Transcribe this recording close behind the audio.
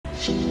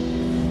It's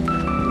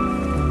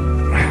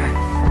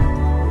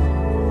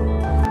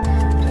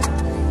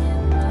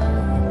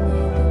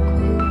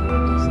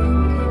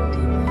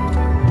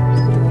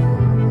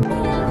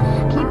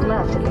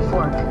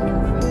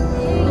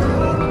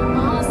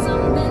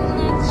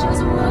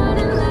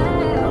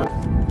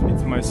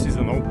my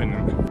season opening.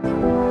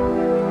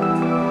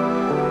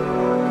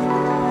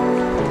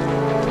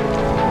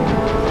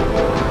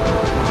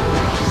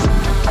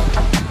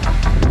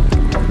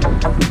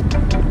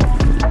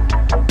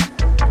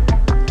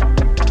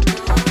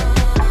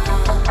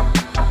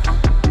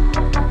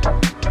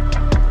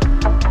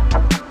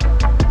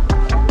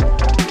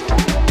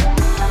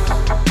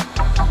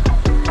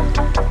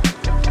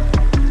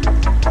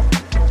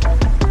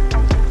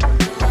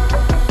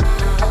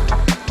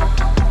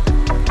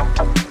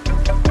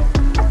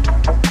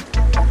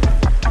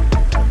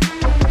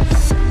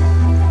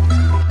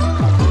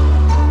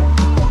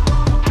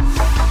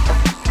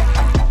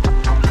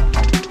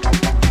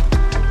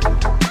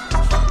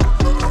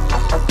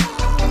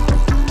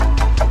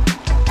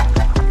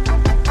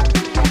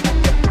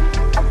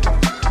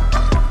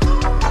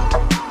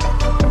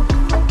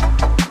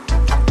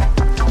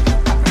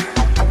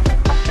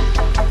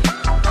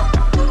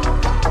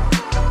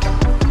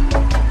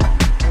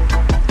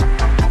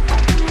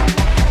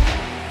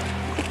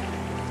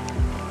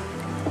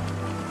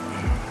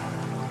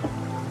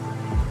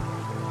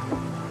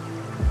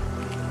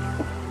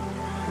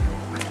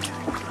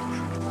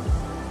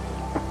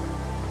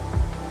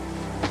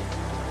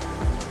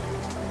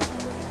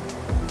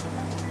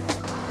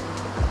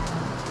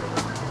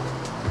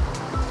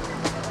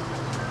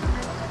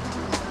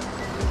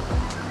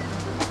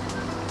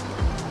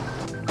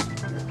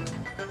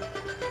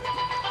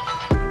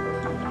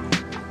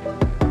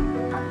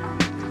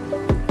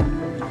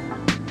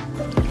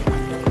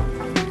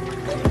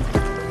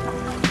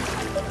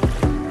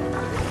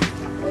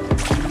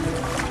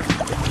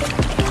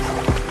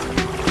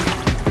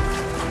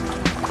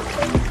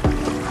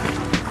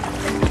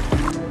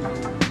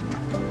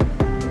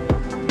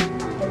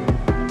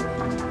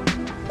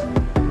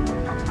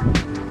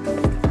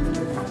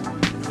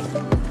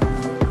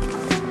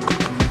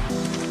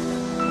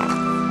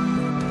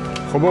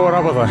 Хубава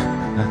работа.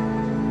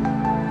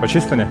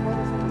 Почистені?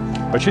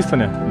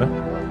 Почистені, да?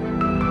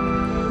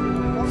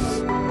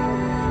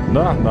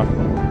 Да, да.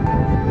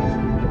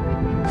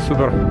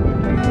 Супер.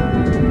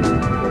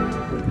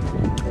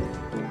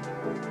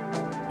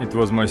 It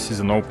was my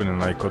season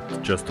opening. I caught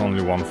just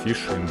only one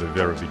fish in the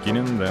very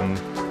beginning. Then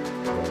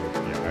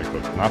yeah, I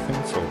got nothing,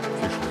 so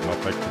fish is not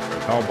active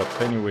right now. But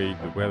anyway,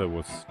 the weather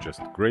was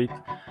just great.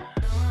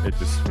 It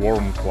is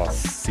warm, plus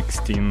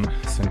 16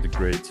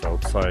 centigrades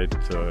outside,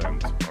 and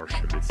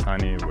partially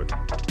sunny with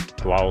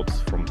clouds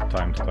from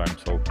time to time.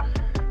 So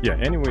yeah,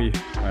 anyway,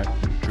 I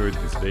enjoyed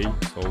this day.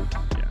 So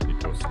yeah, it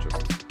was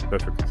just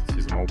perfect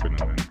season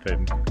opening,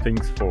 and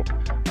thanks for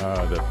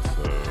that.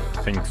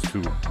 Thanks to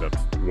that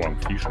one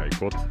fish I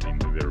got in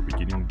the very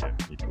beginning.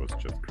 Yeah, it was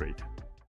just great.